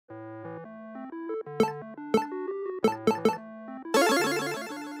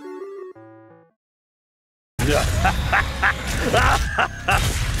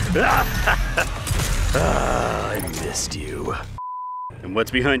I missed you. And what's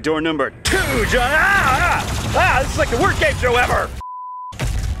behind door number 2, John? This is like the worst game show ever!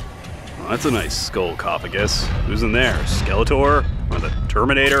 Well, that's a nice skullcophagus. Who's in there? Skeletor? Or the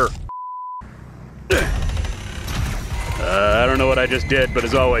Terminator? I don't know what I just did, but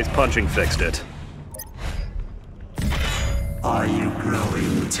as always, punching fixed it. Are you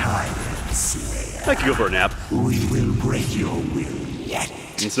growing tired, Slayer? I could go for a nap. We will break your will yet.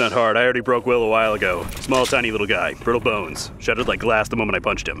 It's not hard. I already broke Will a while ago. Small, tiny little guy. Brittle bones. Shattered like glass the moment I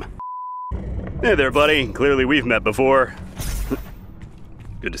punched him. Hey there, buddy. Clearly we've met before.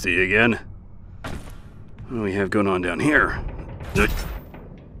 Good to see you again. What do we have going on down here?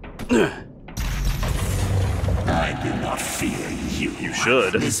 I do not fear you. You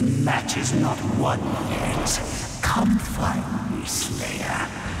should. This match is not won yet. Come find me, Slayer.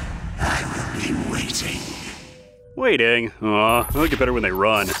 I will be waiting. Waiting? Aw, I like it better when they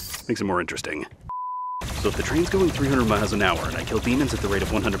run. Makes it more interesting. So if the train's going 300 miles an hour and I kill demons at the rate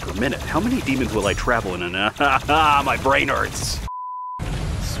of 100 per minute, how many demons will I travel in an my brain hurts.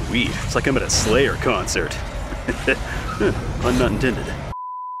 Sweet, it's like I'm at a Slayer concert. Pun not intended.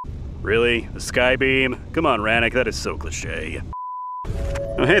 Really? The sky beam? Come on, Rannick, that is so cliche.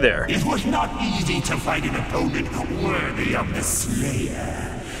 Oh, hey there. It was not easy to find an opponent worthy of the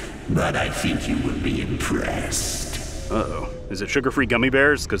Slayer, but I think you will be impressed. Uh-oh. Is it sugar-free gummy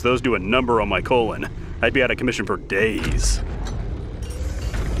bears? Because those do a number on my colon. I'd be out of commission for days.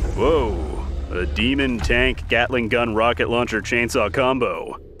 Whoa. A demon, tank, Gatling gun, rocket launcher, chainsaw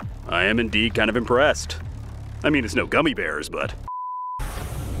combo. I am indeed kind of impressed. I mean, it's no gummy bears, but...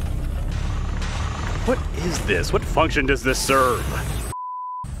 What is this? What function does this serve?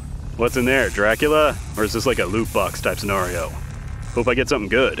 What's in there, Dracula? Or is this like a loot box type scenario? Hope I get something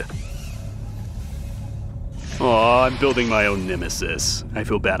good. Aw, I'm building my own nemesis. I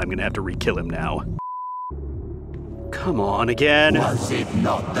feel bad I'm gonna have to re-kill him now. Come on again. Was it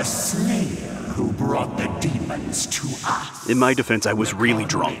not the Slayer who brought the demons to us? In my defense, I was really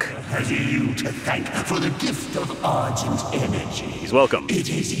drunk. Has you to thank for the gift of Argent energy. He's welcome. It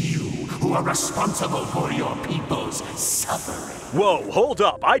is you who are responsible for your people's suffering. Whoa, hold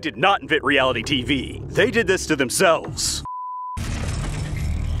up. I did not invent reality TV. They did this to themselves.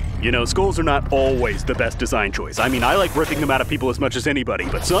 You know, skulls are not always the best design choice. I mean, I like ripping them out of people as much as anybody,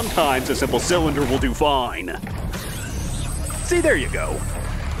 but sometimes a simple cylinder will do fine. See, there you go.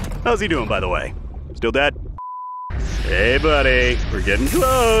 How's he doing, by the way? Still dead? Hey, buddy. We're getting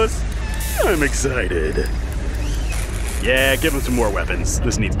close. I'm excited. Yeah, give him some more weapons.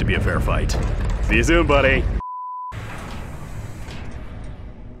 This needs to be a fair fight. See you soon, buddy.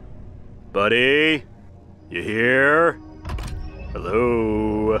 Buddy? You here?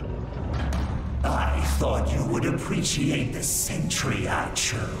 Hello? I thought you would appreciate the sentry I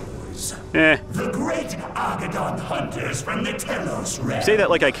chose. Eh. The great Argadon hunters from the Telos realm. Say that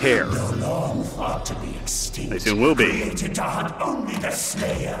like I care. Though long thought to be extinct. They soon will be. Created to hunt only the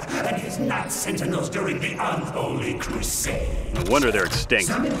Slayer and his Night Sentinels during the Unholy Crusade. No wonder they're extinct.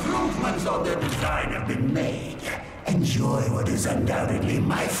 Some improvements on their design have been made. Enjoy what is undoubtedly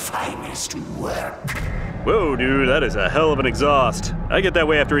my finest work. Whoa, dude, that is a hell of an exhaust. I get that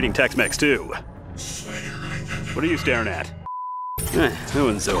way after eating Tex-Mex, too. What are you staring at? That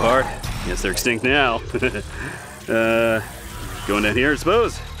wasn't so hard. Guess they're extinct now. Going down here, I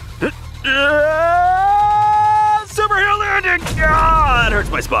suppose? Superhero landing! Ah, that hurts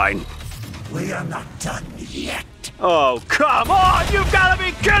my spine. We are not done yet. Oh, come on! You've got to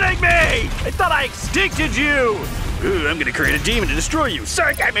be kidding me! I thought I extincted you! Ooh, I'm gonna create a demon to destroy you.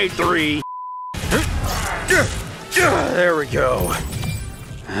 Psych, I made 3! There we go.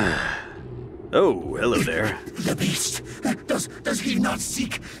 Oh, hello there. The beast, does he not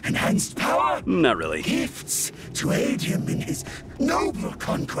seek enhanced power? Not really. Gifts to aid him in his noble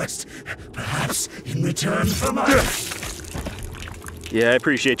conquest, perhaps in return for my... Yeah, I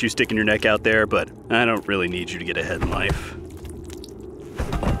appreciate you sticking your neck out there, but I don't really need you to get ahead in life.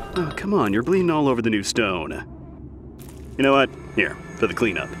 Oh, come on, you're bleeding all over the new stone. You know what? Here, for the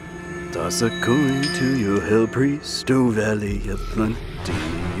cleanup. Toss a coin to your hell priest, O Valley of Plenty,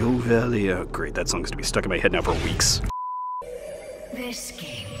 O Valley. Oh, great, that song's gonna be stuck in my head now for weeks. This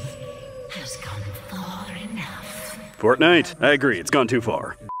game has gone far enough. Fortnite? I agree, it's gone too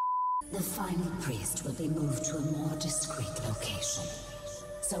far. The final priest will be moved to a more discreet location,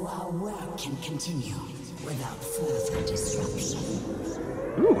 so our work can continue without further disruption.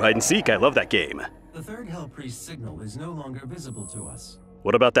 Ooh, hide and seek, I love that game. The third Hell Priest signal is no longer visible to us.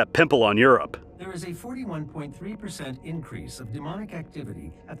 What about that pimple on Europe? There is a 41.3% increase of demonic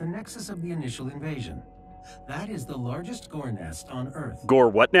activity at the nexus of the initial invasion. That is the largest gore nest on Earth. Gore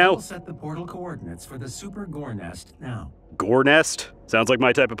what now? We'll set the portal coordinates for the super gore nest now. Gore nest? Sounds like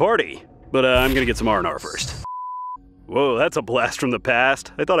my type of party. But I'm gonna get some R&R first. Whoa, that's a blast from the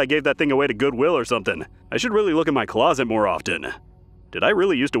past. I thought I gave that thing away to Goodwill or something. I should really look in my closet more often. Did I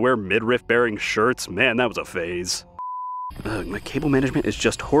really used to wear midriff-bearing shirts? Man, that was a phase. My cable management is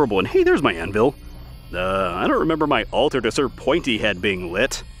just horrible, and hey, there's my anvil. I don't remember my altar to Sir Pointy Head being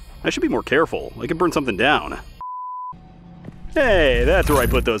lit. I should be more careful. I could burn something down. Hey, that's where I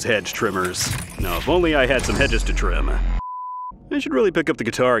put those hedge trimmers. Now, if only I had some hedges to trim. I should really pick up the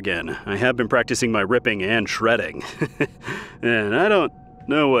guitar again. I have been practicing my ripping and shredding. And I don't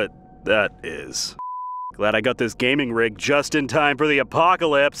know what that is. Glad I got this gaming rig just in time for the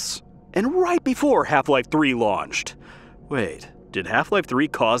apocalypse. And right before Half-Life 3 launched. Wait, did Half-Life 3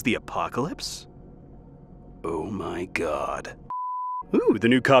 cause the apocalypse? Oh my god. Ooh, the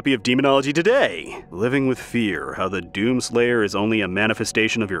new copy of Demonology Today. Living with Fear, how the Doomslayer is only a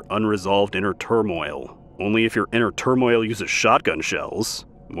manifestation of your unresolved inner turmoil. Only if your inner turmoil uses shotgun shells.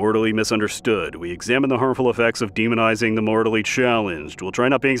 Mortally Misunderstood. We examine the harmful effects of demonizing the mortally challenged. We'll try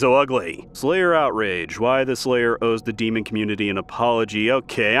not being so ugly. Slayer Outrage. Why the Slayer owes the demon community an apology.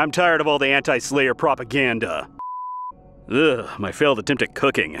 Okay, I'm tired of all the anti-Slayer propaganda. Ugh, my failed attempt at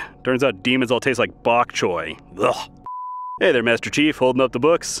cooking. Turns out demons all taste like bok choy. Ugh. Hey there, Master Chief, holding up the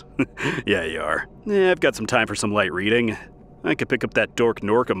books? Yeah, you are. I've got some time for some light reading. I could pick up that Dork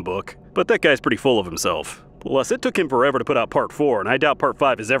Norcom book, but that guy's pretty full of himself. Plus, it took him forever to put out Part 4, and I doubt Part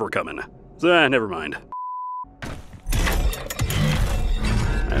 5 is ever coming. So, never mind.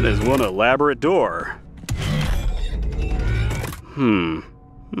 That is one elaborate door.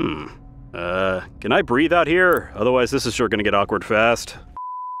 Can I breathe out here? Otherwise, this is sure gonna get awkward fast.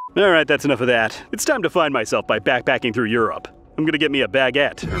 Alright, that's enough of that. It's time to find myself by backpacking through Europe. I'm gonna get me a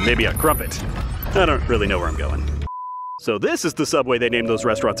baguette, or maybe a crumpet. I don't really know where I'm going. So this is the subway they named those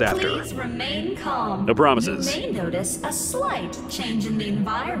restaurants after. Please remain calm. No promises. You may notice a slight change in the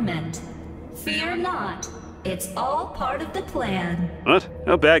environment. Fear not. It's all part of the plan. What?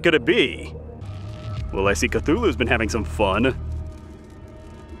 How bad could it be? Well, I see Cthulhu's been having some fun.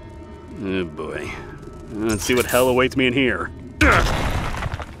 Oh boy. Let's see what hell awaits me in here.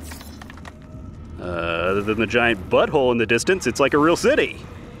 Other than the giant butthole in the distance, it's like a real city.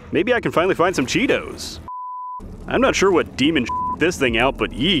 Maybe I can finally find some Cheetos. I'm not sure what demon this thing out, but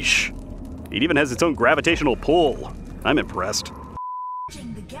yeesh. It even has its own gravitational pull. I'm impressed. Hey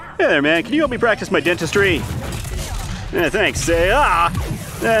there, man. Can you help me practice my dentistry? Thanks.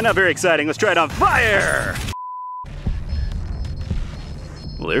 Not very exciting. Let's try it on fire!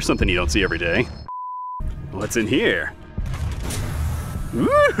 Well, there's something you don't see every day. What's in here?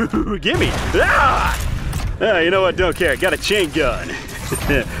 Ooh, gimme! You know what? Don't care. Got a chain gun.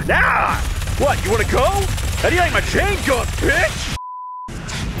 What? You wanna go? How do you like my chain gun, bitch?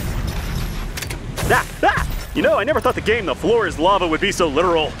 You know, I never thought the game The Floor is Lava would be so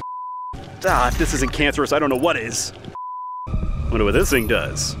literal. If this isn't cancerous, I don't know what is. Wonder what this thing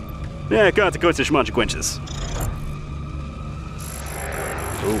does. Consequences, schmonsequences.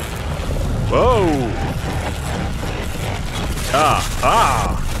 Ooh. Whoa!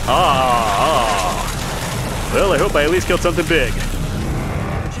 Well, I hope I at least killed something big. The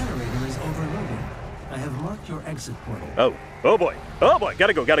generator is overloaded. I have marked your exit portal. Oh boy.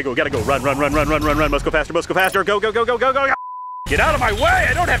 Gotta go. Run. Must go faster. Go. Get out of my way.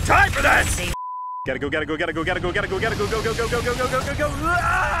 I don't have time for this. Gotta go.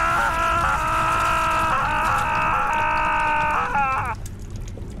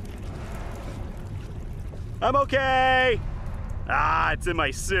 I'm okay. It's in my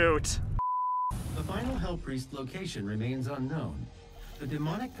suit. The final Hell Priest location remains unknown. The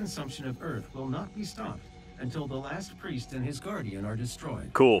demonic consumption of Earth will not be stopped until the last priest and his guardian are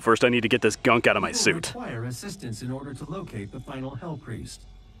destroyed. Cool, first I need to get this gunk out of my suit. We'll require assistance in order to locate the final Hell Priest.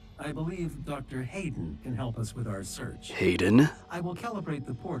 I believe Dr. Hayden can help us with our search. Hayden? I will calibrate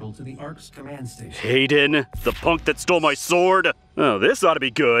the portal to the Ark's command station. Hayden? The punk that stole my sword? Oh, this ought to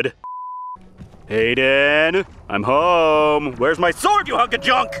be good. Hayden? I'm home. Where's my sword, you hunk of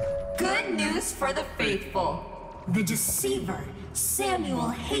junk? Good news for the faithful. The deceiver, Samuel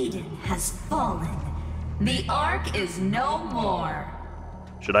Hayden, has fallen. The Ark is no more.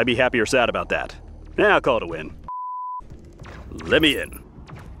 Should I be happy or sad about that? I'll call it a win. Let me in.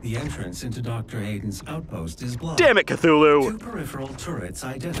 The entrance into Dr. Hayden's outpost is blocked. Damn it, Cthulhu! 2 peripheral turrets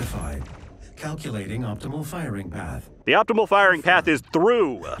identified. Calculating optimal firing path. The optimal firing path is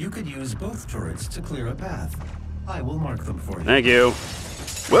through. You could use both turrets to clear a path. I will mark them for you. Thank you.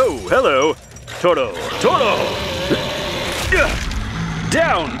 Whoa, hello. Toto!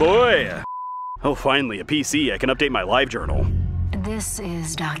 Down, boy! Oh, finally, a PC. I can update my live journal. This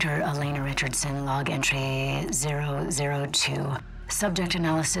is Dr. Elena Richardson, log entry 002. Subject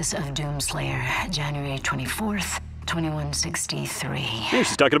analysis of Doomslayer, January 24th, 2163. Hey,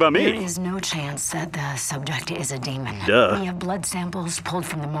 she's talking about me. There is no chance that the subject is a demon. Duh. We have blood samples pulled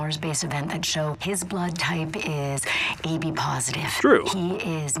from the Mars base event that show his blood type is AB positive. True. He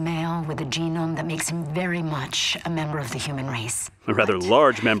is male with a genome that makes him very much a member of the human race. A rather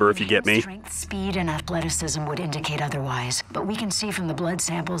large member, if you get me. Strength, speed, and athleticism would indicate otherwise. But we can see from the blood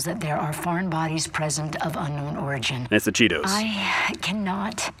samples that there are foreign bodies present of unknown origin. It's the Cheetos. I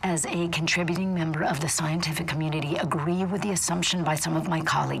cannot, as a contributing member of the scientific community, agree with the assumption by some of my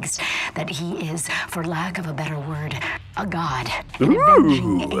colleagues that he is, for lack of a better word, a god, an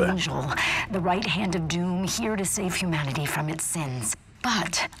avenging angel, the right hand of doom, here to save humanity from its sins.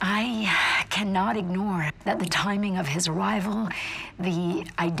 But I cannot ignore that the timing of his arrival, the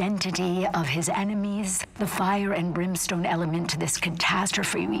identity of his enemies, the fire and brimstone element to this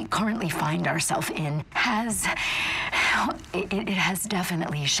catastrophe we currently find ourselves in it has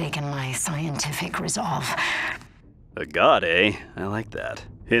definitely shaken my scientific resolve. A god, eh? I like that.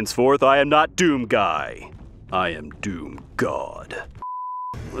 Henceforth, I am not Doom Guy. I am Doom God.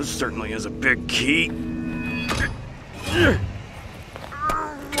 This certainly is a big key.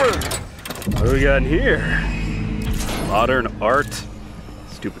 What do we got in here? Modern art?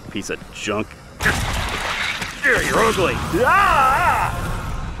 Stupid piece of junk. You're ugly.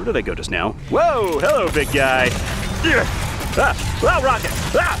 Ah! Where did I go just now? Whoa! Hello, big guy. Rocket!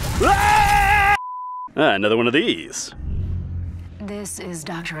 Another one of these. This is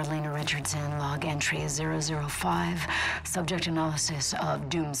Dr. Elena Richardson, log entry 005, subject analysis of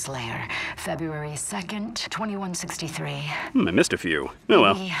Doomslayer, February 2nd, 2163. I missed a few. Oh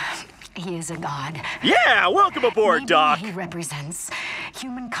well. He is a god. Yeah! Welcome aboard, Maybe Doc! He represents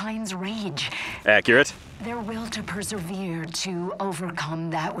humankind's rage. Accurate. Their will to persevere, to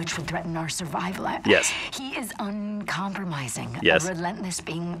overcome that which would threaten our survival. Yes. He is uncompromising. Yes. A relentless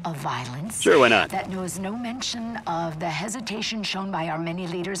being of violence. Sure, why not? That knows no mention of the hesitation shown by our many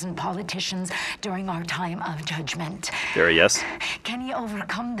leaders and politicians during our time of judgment. Very yes. Can he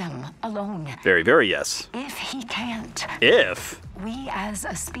overcome them alone? Very, very yes. If he can't, If. we as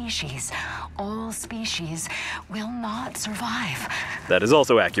a species, all species, will not survive. That is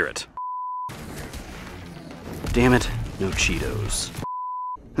also accurate. Damn it, no Cheetos.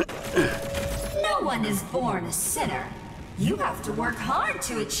 No one is born a sinner. You have to work hard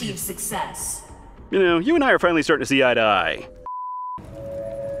to achieve success. You know, you and I are finally starting to see eye to eye.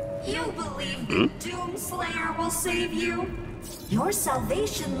 You believe the Doomslayer will save you? Your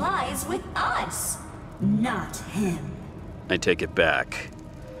salvation lies with us, not him. I take it back.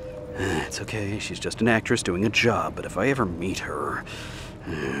 It's okay, she's just an actress doing a job, but if I ever meet her...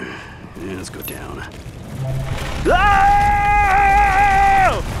 let's go down. Oh!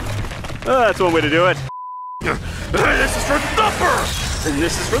 That's one way to do it. This is for Thumper! And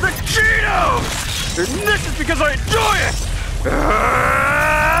this is for the Cheetos! And this is because I enjoy it!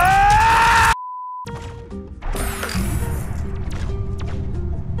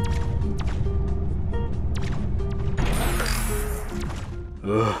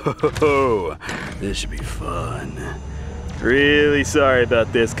 Oh, this should be fun. Really sorry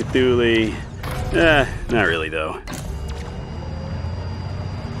about this, Cthulhu. Not really, though.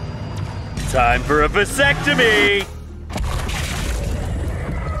 Time for a vasectomy!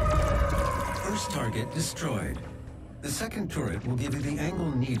 First target destroyed. The second turret will give you the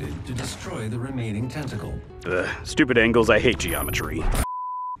angle needed to destroy the remaining tentacle. Stupid angles, I hate geometry.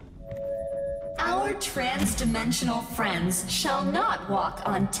 Our trans-dimensional friends shall not walk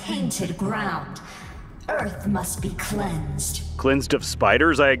on tainted ground. Earth must be cleansed. Cleansed of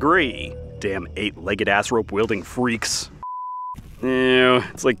spiders, I agree. Damn 8-legged ass-rope-wielding freaks. Ew,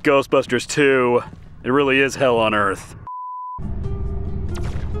 it's like Ghostbusters 2. It really is hell on Earth.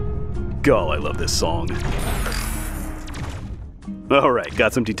 God, I love this song. Alright,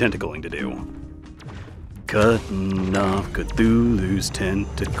 got some detentacling to do. Cutting off Cthulhu's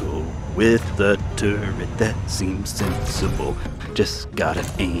tentacle with a turret that seems sensible. Just gotta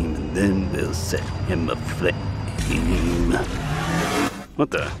aim and then we'll set him aflame. What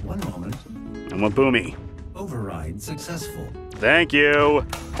the? One moment. I want Boomy. Override successful. Thank you.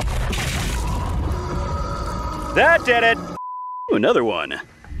 That did it. Ooh, another one.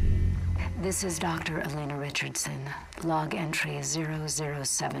 This is Dr. Elena Richardson, log entry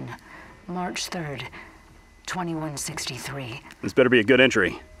 007, March 3rd, 2163. This better be a good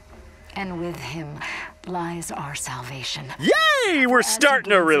entry. And with him lies our salvation. Yay! We're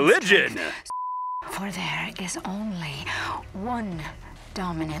starting a religion! For there is only one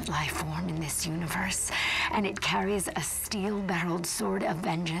dominant life form in this universe, and it carries a steel-barreled sword of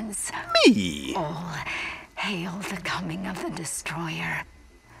vengeance. Me! All hail the coming of the Destroyer.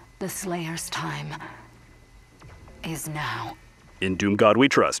 The Slayer's time is now. In Doom God we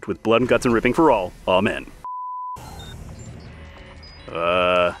trust, with blood and guts and ripping for all. Amen.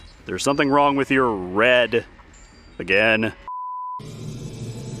 There's something wrong with your red. Again.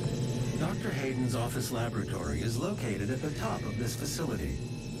 Dr. Hayden's office laboratory is located at the top of this facility.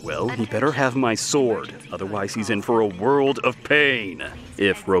 Well, he better have my sword, otherwise he's in for a world of pain.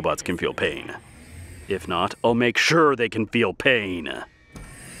 If robots can feel pain. If not, I'll make sure they can feel pain.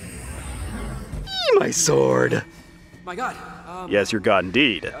 My sword! My God. Yes, your god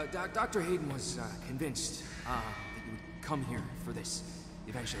indeed. Dr. Hayden was convinced that you would come here for this,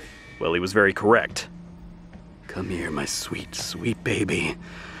 eventually. Well, he was very correct. Come here, my sweet, sweet baby.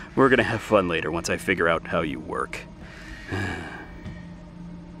 We're gonna have fun later once I figure out how you work.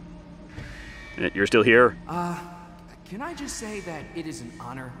 You're still here? Can I just say that it is an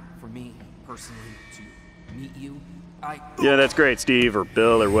honor for me, personally, to meet you? Yeah, that's great, Steve, or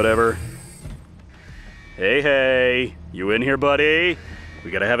Bill, or whatever. Hey, you in here, buddy?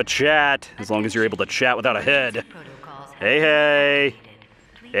 We gotta have a chat, as long as you're able to chat without a head. Hey.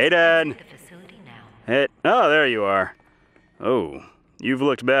 Hayden. Hey, oh, there you are. Oh, you've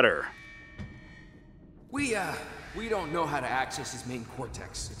looked better. We don't know how to access his main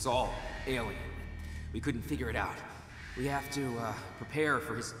cortex. It's all alien. We couldn't figure it out. We have to, prepare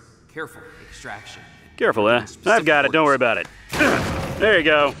for his careful extraction. Careful, eh? I've got it, don't worry about it. There you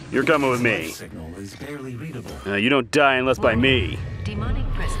go. You're coming with me. Signal is barely readable. You don't die unless by me. Demonic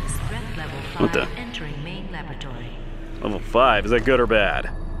presence threat level 5 What the? entering main laboratory. Level 5, is that good or bad?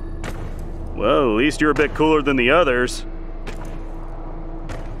 Well, at least you're a bit cooler than the others.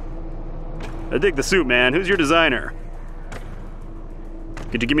 I dig the suit, man. Who's your designer?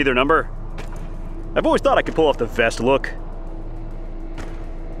 Could you give me their number? I've always thought I could pull off the vest look.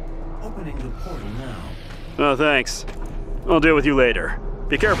 Opening the portal now. Oh, thanks. I'll deal with you later.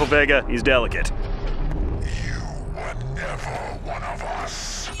 Be careful, Vega. He's delicate. You were never one of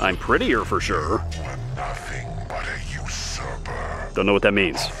us. I'm prettier for sure. You were nothing but a usurper. Don't know what that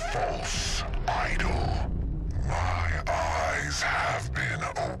means. False idol. My eyes have been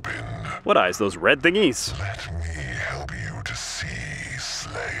opened. What eyes? Those red thingies? Let me help you to see,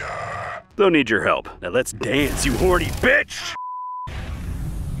 Slayer. Don't need your help. Now let's dance, you horny bitch!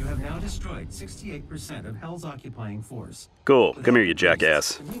 You have now destroyed 68% of Hell's occupying force. Cool. Come here, you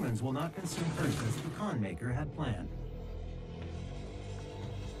jackass. The humans will not consume Earth as the con maker had planned.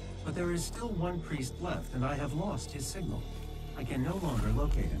 But there is still one priest left, and I have lost his signal. I can no longer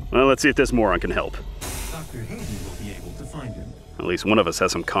locate him. Well, let's see if this moron can help. Dr. Hayden will be able to find him. At least one of us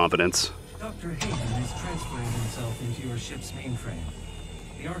has some confidence. Dr. Hayden is transferring himself into your ship's mainframe.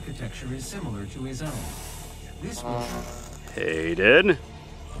 The architecture is similar to his own. This will... Hayden?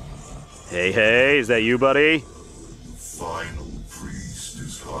 Hey, is that you, buddy? The final priest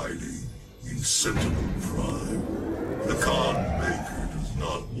is hiding in Sentinel Prime. The con maker does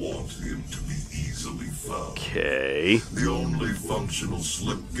not want him to be easily found. Okay. The only functional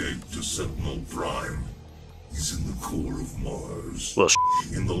slipgate to Sentinel Prime is in the core of Mars. Well,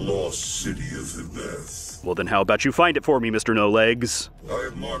 in the lost city of Hibeth. well then how about you find it for me, Mr. No Legs? I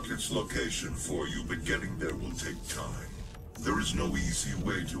have marked its location for you, but getting there will take time. There is no easy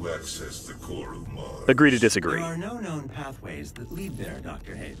way to access the core of Mars. Agree to disagree. There are no known pathways that lead there,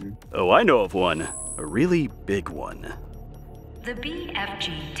 Dr. Hayden. Oh, I know of one. A really big one. The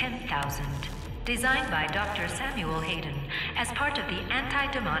BFG 10,000, designed by Dr. Samuel Hayden as part of the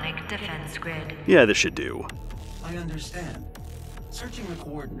anti-demonic defense grid. Yeah, this should do. I understand. Searching the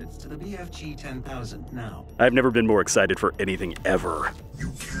coordinates to the BFG 10,000 now. I've never been more excited for anything ever.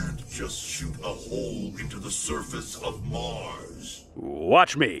 You can't just shoot a hole into the surface of Mars.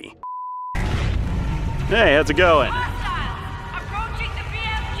 Watch me. Hey, how's it going? Hostiles! Approaching the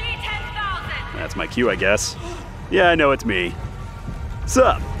BFG 10,000! That's my cue, I guess. Yeah, I know it's me.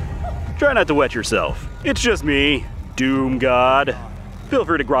 Sup? Try not to wet yourself. It's just me, Doom God. Feel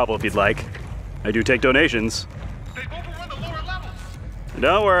free to grovel if you'd like. I do take donations. They've overrun the lower levels!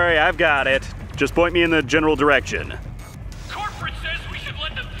 Don't worry, I've got it. Just point me in the general direction. Corporate says we should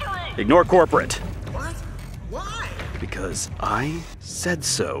let them through! Ignore corporate. What? Why? Because I said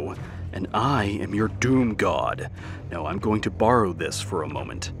so, and I am your Doom God. Now I'm going to borrow this for a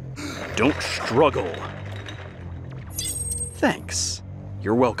moment. Don't struggle. Thanks.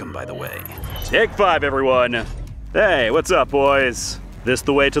 You're welcome, by the way. Take 5, everyone. Hey, what's up, boys? This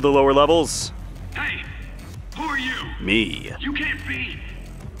the way to the lower levels? Hey! Who are you? Me. You can't be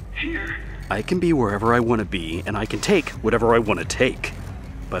here. I can be wherever I want to be, and I can take whatever I want to take.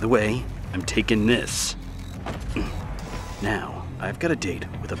 By the way, I'm taking this. Now, I've got a date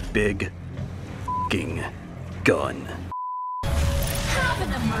with a big f***ing gun. Have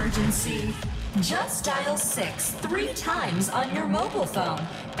an emergency. Just dial 6 3 times on your mobile phone,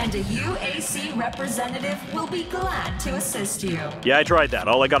 and a UAC representative will be glad to assist you. Yeah, I tried that.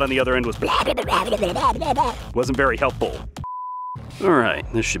 All I got on the other end was blah, blah, blah, blah, blah, blah, blah. Wasn't very helpful.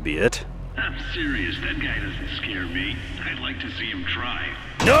 Alright, this should be it. I'm serious, that guy doesn't scare me. I'd like to see him try.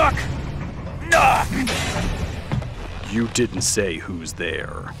 Knock! Knock! You didn't say who's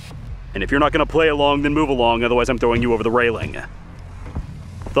there. And if you're not gonna play along, then move along, otherwise I'm throwing you over the railing.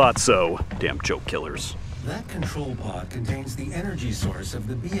 Thought so. Damn joke killers. That control pod contains the energy source of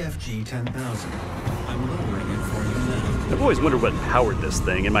the BFG 10,000. I'm lowering it for you now. I've always wondered what powered this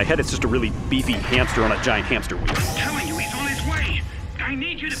thing. In my head, it's just a really beefy hamster on a giant hamster wheel. I'm telling you, he's on his way. I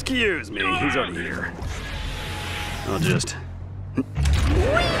need you to... Excuse me, he's already here. I'll just...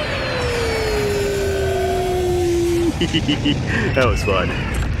 That was fun.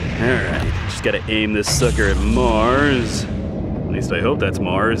 Alright, just gotta aim this sucker at Mars. At least I hope that's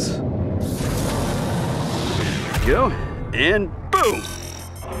Mars. There we go. And boom!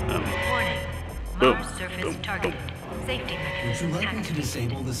 Warning. Boom. Mars surface targeted. Safety Would mechanism you like me to activated.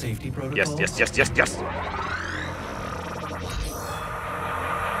 disable the safety protocol? Yes.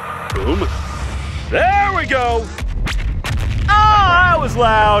 Boom. There we go! Ah, that was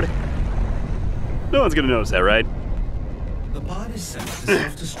loud! No one's gonna notice that, right? The pod is set to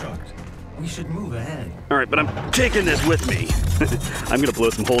self-destruct. We should move ahead. Alright, but I'm taking this with me. I'm gonna blow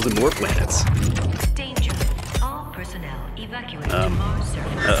some holes in more planets. Danger. All personnel evacuate to Mars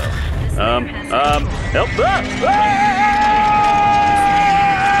surface. The snare has Help!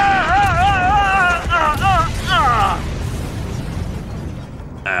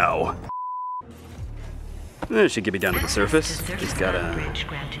 Ow. That should get me down to the surface. Just gotta... bridge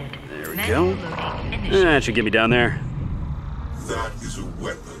granted. There we Manual go. loading initiated. That should get me down there. That is a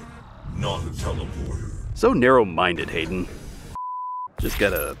weapon, not a teleporter. So narrow-minded, Hayden. Just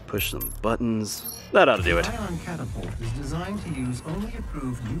gotta push some buttons. That ought to do it. The ion catapult is designed to use only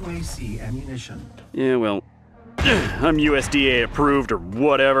approved UAC ammunition. Yeah, well, I'm USDA approved or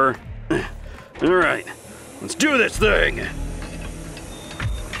whatever. Alright, let's do this thing!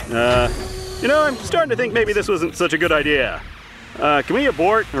 You know, I'm starting to think maybe this wasn't such a good idea. Can we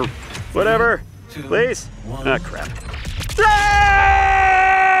abort or whatever? 3, 2, Please? 1. Ah, crap.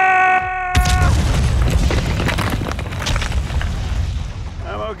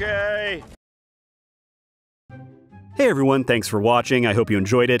 I'm okay. Hey everyone, thanks for watching. I hope you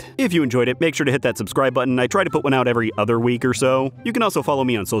enjoyed it. If you enjoyed it, make sure to hit that subscribe button. I try to put one out every other week or so. You can also follow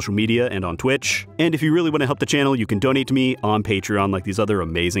me on social media and on Twitch. And if you really want to help the channel, you can donate to me on Patreon like these other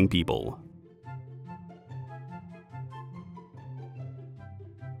amazing people.